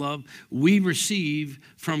works by love. We receive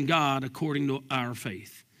from God according to our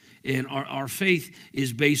faith. And our faith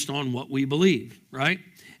is based on what we believe, right?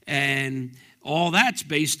 And all that's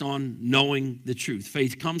based on knowing the truth.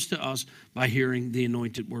 Faith comes to us by hearing the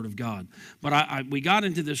anointed word of God. But we got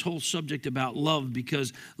into this whole subject about love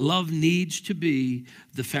because love needs to be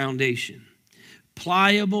the foundation.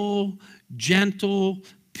 Pliable, gentle,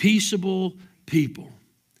 peaceable people.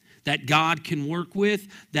 that God can work with,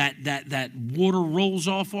 that water rolls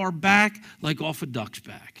off our back like off a duck's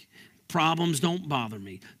back. Problems don't bother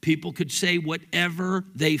me. People could say whatever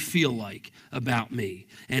they feel like about me.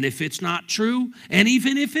 And if it's not true, and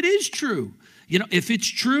even if it is true, if it's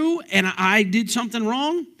true and I did something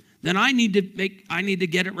wrong, then I need to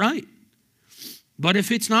get it right. But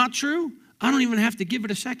if it's not true, I don't even have to give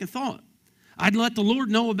it a second thought. I'd let the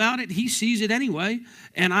Lord know about it. He sees it anyway.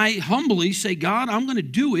 And I humbly say, God, I'm going to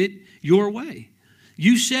do it your way.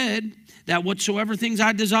 You said that whatsoever things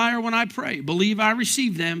I desire when I pray, believe I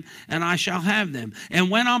receive them and I shall have them.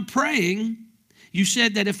 And when I'm praying, you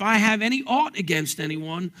said that if I have any aught against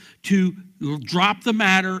anyone, to drop the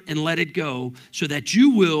matter and let it go so that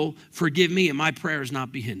you will forgive me and my prayers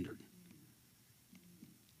not be hindered.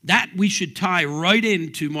 That we should tie right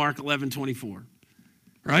into Mark 11:24,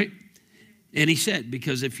 right? And he said,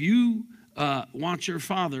 because if you want your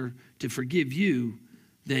Father to forgive you,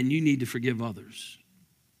 then you need to forgive others.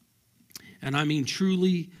 And I mean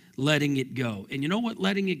truly letting it go. And you know what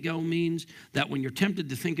letting it go means? That when you're tempted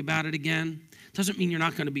to think about it again, doesn't mean you're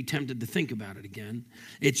not going to be tempted to think about it again.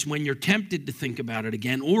 It's when you're tempted to think about it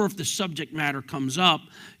again, or if the subject matter comes up,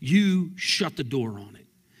 you shut the door on it.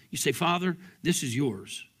 You say, Father, this is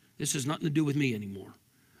yours. This has nothing to do with me anymore.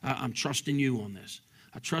 I'm trusting you on this.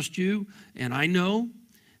 I trust you, and I know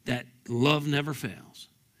that love never fails.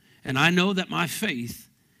 And I know that my faith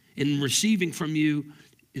in receiving from you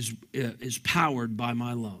is powered by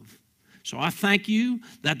my love. So I thank you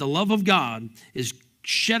that the love of God is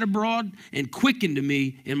shed abroad and quickened to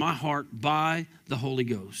me in my heart by the Holy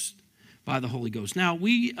Ghost. By the Holy Ghost. Now,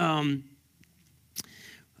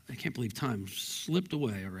 I can't believe time slipped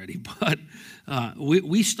away already, but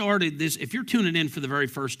we started this. If you're tuning in for the very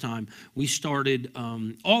first time, we started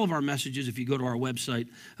all of our messages. If you go to our website,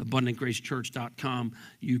 abundantgracechurch.com,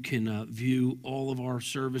 you can view all of our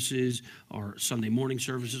services, our Sunday morning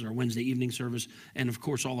services, our Wednesday evening service, and of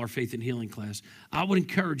course, all our faith and healing class. I would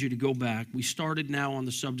encourage you to go back. We started now on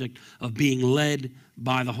the subject of being led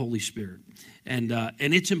by the Holy Spirit. And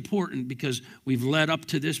it's important because we've led up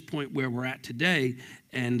to this point where we're at today,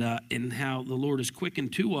 and how the Lord is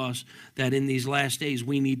quickened to us that in these last days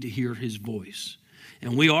we need to hear his voice.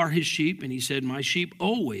 And we are his sheep, and he said, my sheep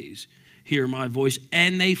always hear my voice,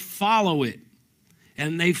 and they follow it.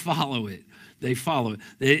 And they follow it. They follow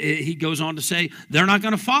it. He goes on to say, they're not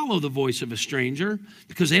going to follow the voice of a stranger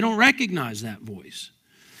because they don't recognize that voice.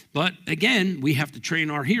 But again, we have to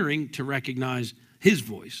train our hearing to recognize his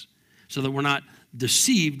voice so that we're not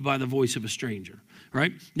deceived by the voice of a stranger.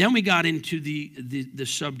 Right? Then we got into the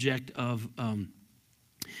subject of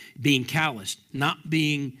being calloused, not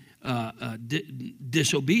being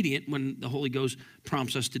disobedient when the Holy Ghost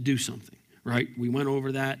prompts us to do something. Right? We went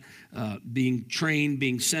over that, being trained,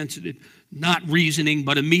 being sensitive, not reasoning,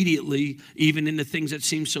 but immediately, even in the things that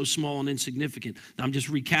seem so small and insignificant. Now, I'm just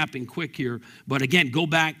recapping quick here, but again, go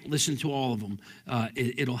back, listen to all of them.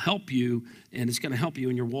 It'll help you, and it's going to help you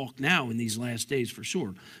in your walk now in these last days for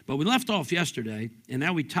sure. But we left off yesterday, and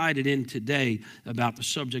now we tied it in today about the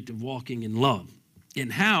subject of walking in love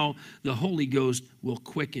and how the Holy Ghost will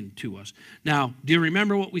quicken to us. Now, do you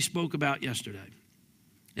remember what we spoke about yesterday?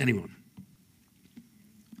 Anyone?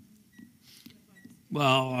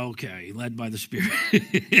 Well, okay, led by the Spirit.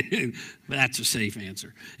 That's a safe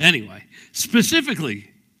answer. Anyway, specifically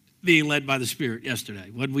being led by the Spirit yesterday.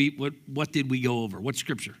 What did we go over? What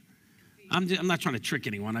scripture? I'm not trying to trick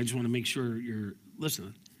anyone. I just want to make sure you're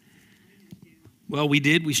listening. Well, we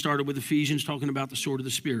did. We started with Ephesians talking about the sword of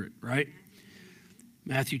the Spirit, right?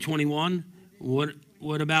 Matthew 21.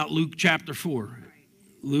 What about Luke chapter 4?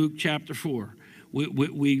 Luke chapter 4.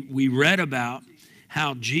 We read about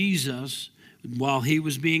how Jesus, while he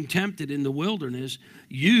was being tempted in the wilderness,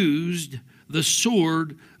 used the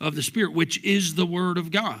sword of the Spirit, which is the word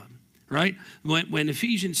of God, right? When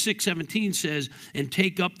Ephesians 6:17 says, and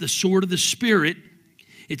take up the sword of the Spirit,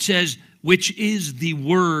 it says, which is the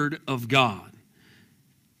word of God.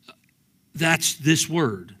 That's this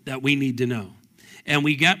word that we need to know. And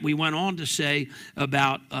we went on to say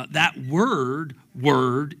about that word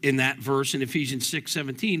in that verse in Ephesians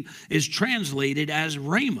 6:17 is translated as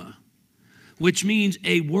rhema, which means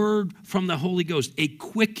a word from the Holy Ghost, a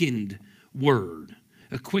quickened word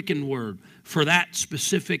for that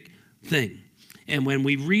specific thing. And when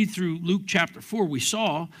we read through Luke chapter 4, we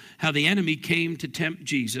saw how the enemy came to tempt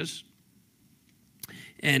Jesus,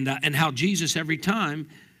 and how Jesus every time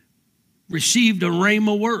received a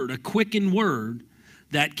rhema word, a quickened word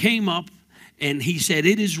that came up, and he said,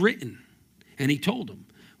 it is written. And he told him,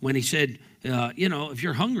 when he said, if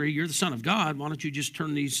you're hungry, you're the Son of God, why don't you just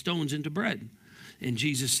turn these stones into bread? And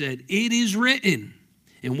Jesus said, it is written.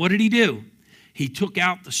 And what did he do? He took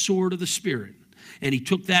out the sword of the Spirit. And he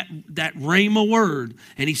took that rhema word,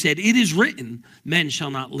 and he said, it is written, men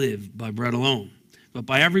shall not live by bread alone, but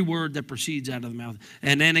by every word that proceeds out of the mouth.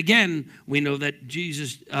 And then again, we know that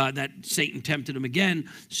that Satan tempted him again,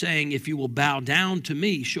 saying, if you will bow down to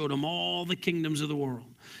me, showed him all the kingdoms of the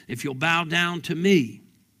world. If you'll bow down to me,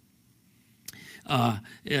 I'll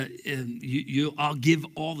give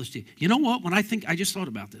all this to you. You know what? I just thought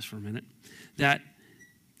about this for a minute, that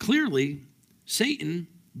clearly Satan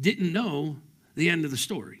didn't know the end of the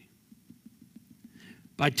story.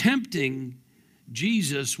 By tempting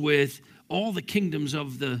Jesus with all the kingdoms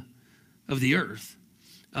of the earth,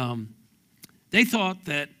 they thought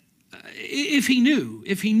that if he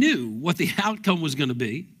knew what the outcome was going to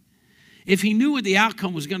be,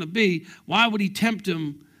 why would he tempt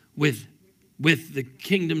him with the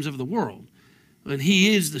kingdoms of the world when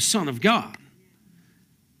he is the Son of God?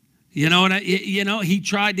 He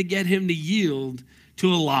tried to get him to yield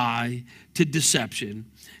to a lie, to deception.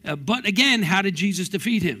 But again, how did Jesus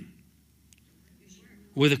defeat him?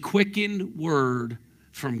 With a quickened word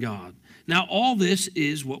from God. Now, all this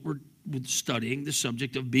is what we're studying, the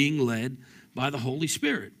subject of being led by the Holy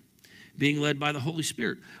Spirit. Being led by the Holy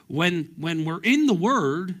Spirit. When we're in the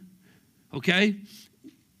Word, okay,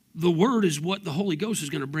 the Word is what the Holy Ghost is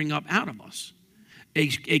going to bring up out of us.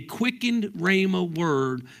 A quickened rhema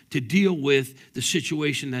word to deal with the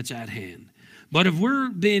situation that's at hand. But if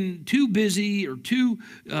we've been too busy or too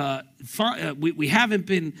we haven't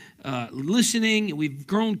been listening, we've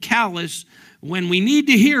grown callous, when we need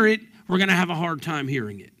to hear it, we're going to have a hard time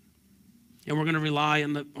hearing it. And we're going to rely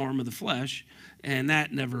on the arm of the flesh, and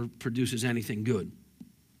that never produces anything good.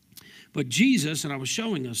 But Jesus, and I was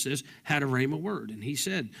showing us this, had a rhema word. And he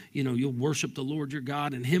said, you'll worship the Lord your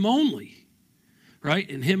God and him only. Right?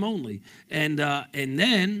 And him only. And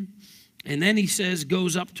then he says,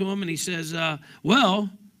 goes up to him and he says, well,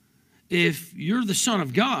 if you're the Son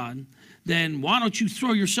of God, then why don't you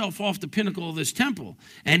throw yourself off the pinnacle of this temple?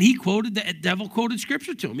 And the devil quoted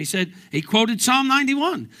scripture to him. He quoted Psalm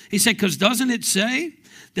 91. He said, because doesn't it say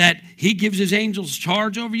that he gives his angels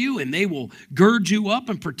charge over you and they will gird you up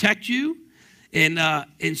and protect you?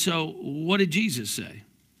 And so what did Jesus say?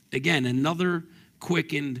 Again, another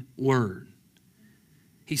quickened word.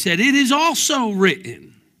 He said, it is also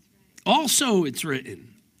written, it's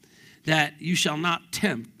written, that you shall not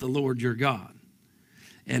tempt the Lord your God.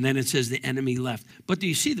 And then it says the enemy left. But do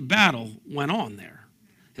you see the battle went on there?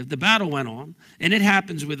 If the battle went on, and it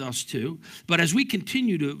happens with us too, but as we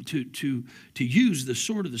continue to use the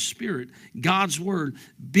sword of the Spirit, God's word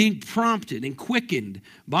being prompted and quickened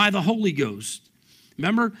by the Holy Ghost.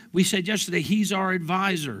 Remember, we said yesterday, he's our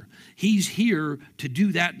advisor. He's here to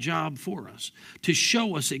do that job for us, to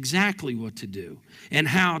show us exactly what to do and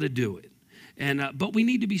how to do it. But we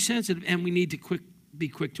need to be sensitive, and we need to be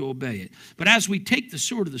quick to obey it. But as we take the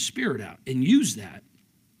sword of the Spirit out and use that,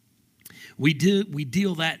 we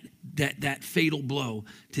deal that fatal blow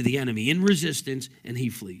to the enemy in resistance, and he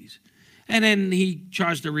flees. And then he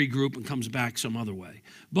tries to regroup and comes back some other way.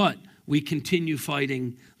 But we continue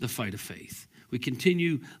fighting the fight of faith. We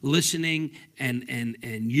continue listening and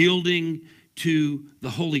yielding to the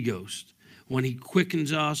Holy Ghost when he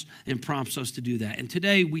quickens us and prompts us to do that. And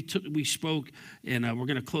today we spoke, and we're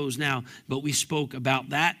going to close now, but we spoke about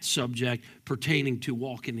that subject pertaining to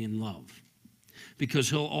walking in love. Because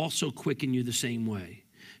he'll also quicken you the same way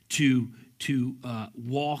to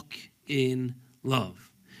walk in love,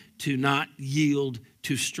 to not yield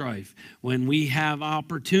to strife. When we have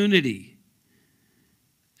opportunity,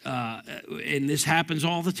 and this happens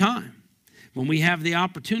all the time, when we have the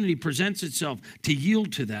opportunity presents itself to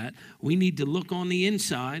yield to that, we need to look on the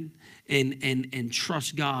inside and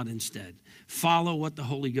trust God instead. Follow what the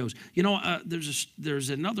Holy Ghost. There's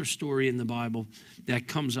another story in the Bible that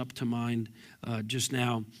comes up to mind just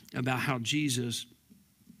now about how Jesus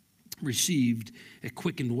received a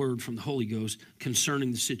quickened word from the Holy Ghost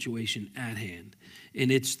concerning the situation at hand.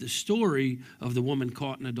 And it's the story of the woman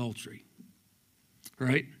caught in adultery.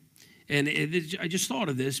 Right? And I just thought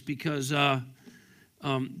of this because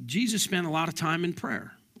Jesus spent a lot of time in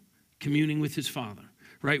prayer, communing with his Father.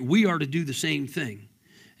 Right? We are to do the same thing.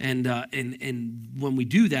 And when we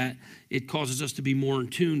do that, it causes us to be more in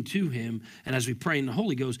tune to him. And as we pray in the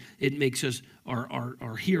Holy Ghost, it makes us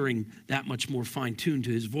our hearing that much more fine-tuned to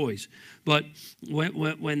his voice. But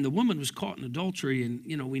when the woman was caught in adultery,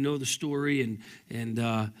 and we know the story, and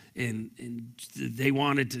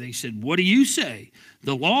they said, "What do you say?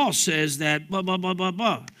 The law says that blah blah blah blah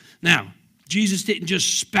blah." Now, Jesus didn't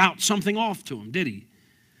just spout something off to him, did he?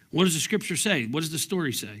 What does the scripture say? What does the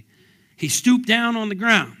story say? He stooped down on the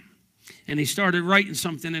ground and he started writing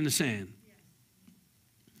something in the sand.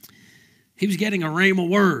 He was getting a rhema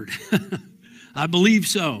word. I believe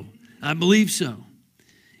so. I believe so.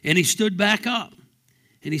 And he stood back up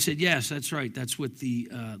and he said, yes, that's right. That's what the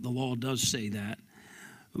law does say that.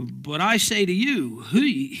 But I say to you,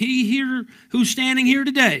 he here who's standing here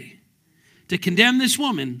today to condemn this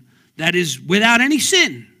woman that is without any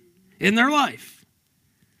sin in their life.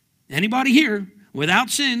 Anybody here without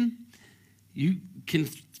sin, you can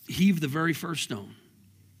heave the very first stone.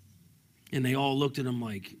 And they all looked at him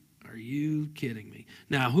like, are you kidding me?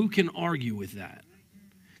 Now, who can argue with that?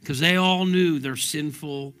 Because they all knew their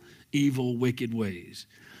sinful, evil, wicked ways.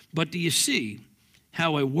 But do you see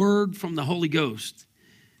how a word from the Holy Ghost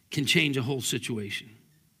can change a whole situation?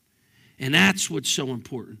 And that's what's so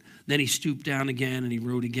important. Then he stooped down again and he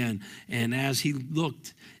wrote again. And as he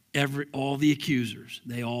looked, all the accusers,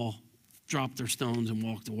 they all dropped their stones and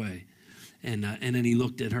walked away. And then he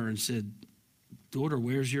looked at her and said, daughter,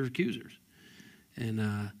 where's your accusers?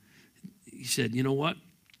 And he said, you know what?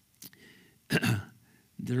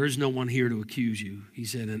 There is no one here to accuse you. He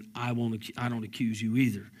said, and I don't accuse you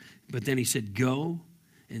either. But then he said, go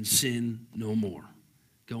and sin no more.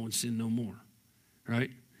 Go and sin no more.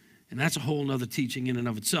 Right? And that's a whole nother teaching in and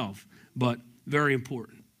of itself, but very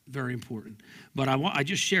important, very important. But I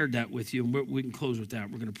just shared that with you, and we can close with that.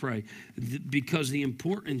 We're going to pray. Because the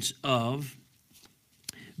importance of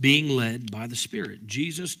being led by the Spirit.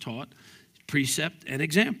 Jesus taught precept and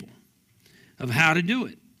example of how to do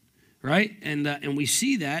it, right? And we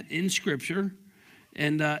see that in Scripture.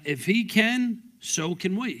 And if he can, so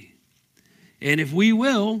can we. And if we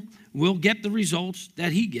will, we'll get the results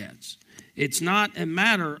that he gets. It's not a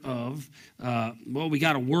matter of, we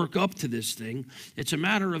got to work up to this thing. It's a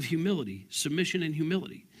matter of humility, submission and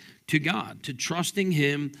humility to God, to trusting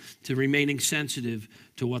him, to remaining sensitive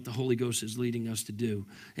to what the Holy Ghost is leading us to do.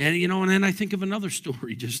 And, and then I think of another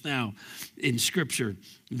story just now in Scripture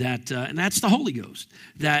that, and that's the Holy Ghost,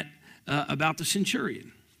 that about the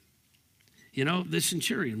centurion. The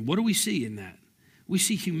centurion, what do we see in that? We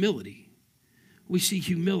see humility. We see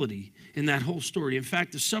humility in that whole story. In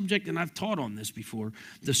fact, the subject, and I've taught on this before,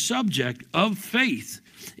 the subject of faith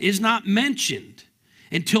is not mentioned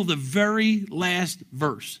until the very last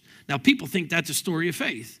verse. Now, people think that's a story of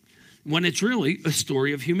faith, when it's really a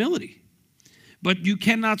story of humility. But you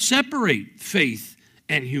cannot separate faith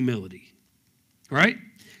and humility, right?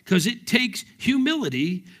 Because it takes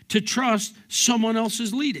humility to trust someone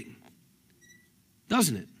else's leading,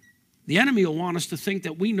 doesn't it? The enemy will want us to think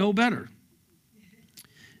that we know better.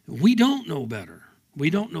 We don't know better. We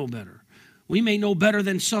don't know better. We may know better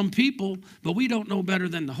than some people, but we don't know better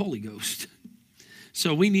than the Holy Ghost.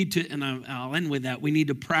 So we need to, and I'll end with that, we need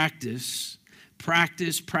to practice,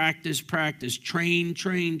 train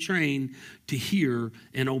to hear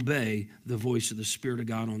and obey the voice of the Spirit of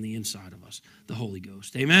God on the inside of us, the Holy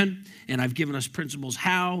Ghost. Amen? And I've given us principles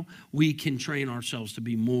how we can train ourselves to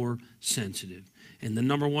be more sensitive. And the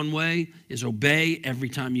number one way is obey every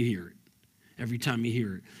time you hear it. Every time you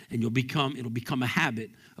hear it. And it'll become a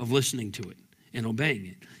habit of listening to it and obeying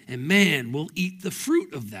it. And man, we'll eat the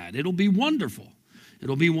fruit of that. It'll be wonderful.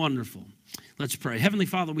 It'll be wonderful. Let's pray. Heavenly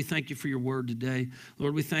Father, we thank you for your word today.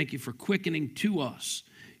 Lord, we thank you for quickening to us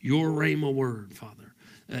your rhema word, Father.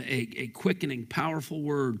 A quickening, powerful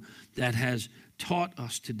word that has taught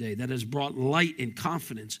us today, that has brought light and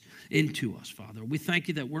confidence into us, Father. We thank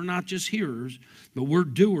you that we're not just hearers, but we're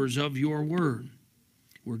doers of your word.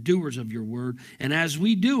 We're doers of your word. And as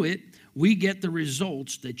we do it, we get the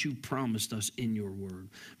results that you promised us in your word.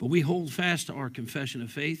 But we hold fast to our confession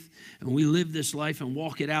of faith, and we live this life and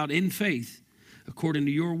walk it out in faith according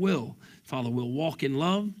to your will. Father, we'll walk in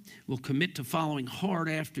love. We'll commit to following hard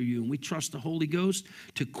after you. And we trust the Holy Ghost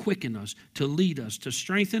to quicken us, to lead us, to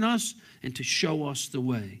strengthen us, and to show us the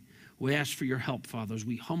way. We ask for your help, Father, as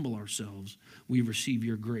we humble ourselves. We receive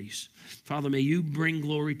your grace. Father, may you bring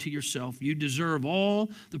glory to yourself. You deserve all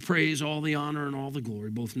the praise, all the honor, and all the glory,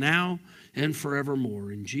 both now and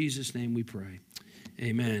forevermore. In Jesus' name we pray.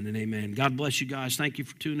 Amen and amen. God bless you guys. Thank you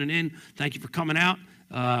for tuning in. Thank you for coming out.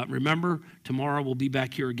 Remember, tomorrow we'll be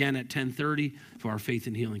back here again at 10:30 for our Faith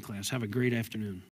and Healing class. Have a great afternoon.